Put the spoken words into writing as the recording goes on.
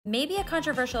Maybe a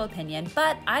controversial opinion,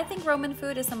 but I think Roman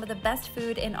food is some of the best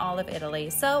food in all of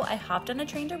Italy, so I hopped on a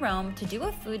train to Rome to do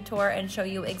a food tour and show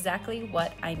you exactly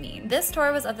what I mean. This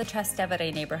tour was of the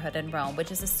Trastevere neighborhood in Rome, which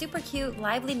is a super cute,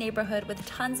 lively neighborhood with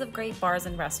tons of great bars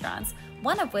and restaurants,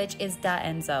 one of which is Da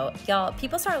Enzo. Y'all,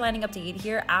 people start lining up to eat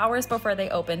here hours before they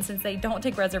open since they don't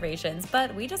take reservations,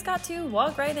 but we just got to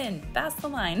walk right in, past the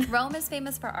line. Rome is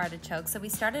famous for artichokes, so we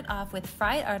started off with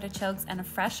fried artichokes and a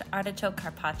fresh artichoke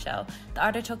carpaccio. The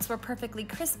artichokes were perfectly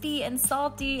crispy and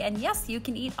salty, and yes, you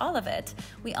can eat all of it.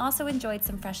 We also enjoyed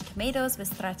some fresh tomatoes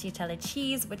with stracciatella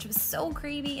cheese, which was so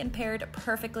creamy and paired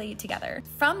perfectly together.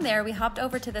 From there, we hopped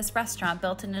over to this restaurant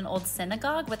built in an old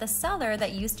synagogue with a cellar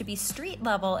that used to be street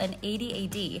level in 80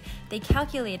 AD. They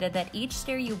calculated that each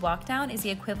stair you walk down is the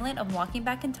equivalent of walking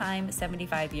back in time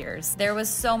 75 years. There was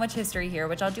so much history here,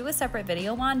 which I'll do a separate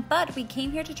video on, but we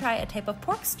came here to try a type of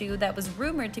pork stew that was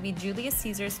rumored to be Julius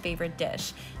Caesar's favorite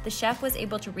dish. The chef was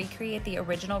able to recreate the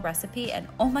original recipe, and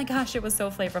oh my gosh, it was so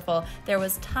flavorful. There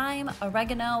was thyme,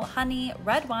 oregano, honey,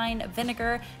 red wine,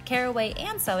 vinegar, caraway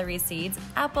and celery seeds,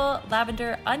 apple,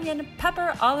 lavender, onion,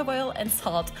 pepper, olive oil, and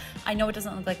salt. I know it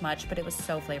doesn't look like much, but it was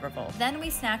so flavorful. Then we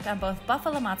snacked on both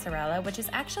buffalo mozzarella, which is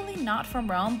actually not from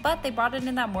Rome, but they brought it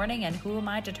in that morning, and who am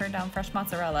I to turn down fresh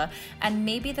mozzarella, and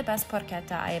maybe the best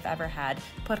porchetta I have ever had.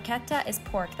 Porchetta is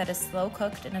pork that is slow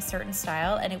cooked in a certain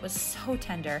style, and it was so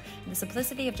tender. And the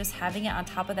simplicity of just having it on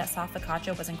top of that soft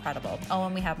focaccia was incredible. Oh,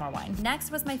 and we have more wine. Next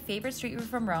was my favorite street food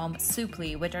from Rome,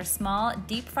 supli, which are small,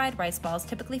 deep-fried rice balls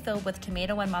typically filled with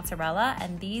tomato and mozzarella,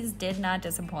 and these did not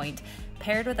disappoint.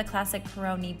 Paired with a classic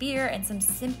Peroni beer and some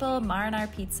simple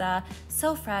marinara pizza,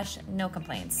 so fresh, no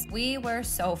complaints. We were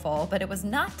so full, but it was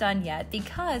not done yet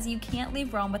because you can't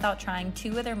leave Rome without trying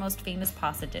two of their most famous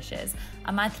pasta dishes,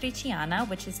 amatriciana,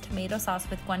 which is tomato sauce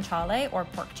with guanciale or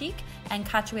pork cheek, and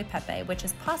cacio e pepe, which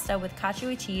is pasta with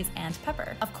cacio e cheese and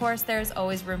pepper. Of course, there's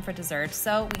always room for dessert,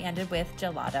 so we ended with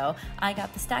gelato. I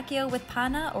got pistachio with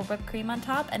panna or whipped cream on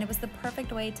top, and it was the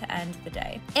perfect way to end the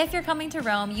day. If you're coming to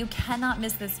Rome, you cannot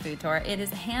miss this food tour. It is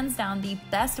hands down the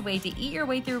best way to eat your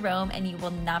way through Rome, and you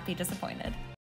will not be disappointed.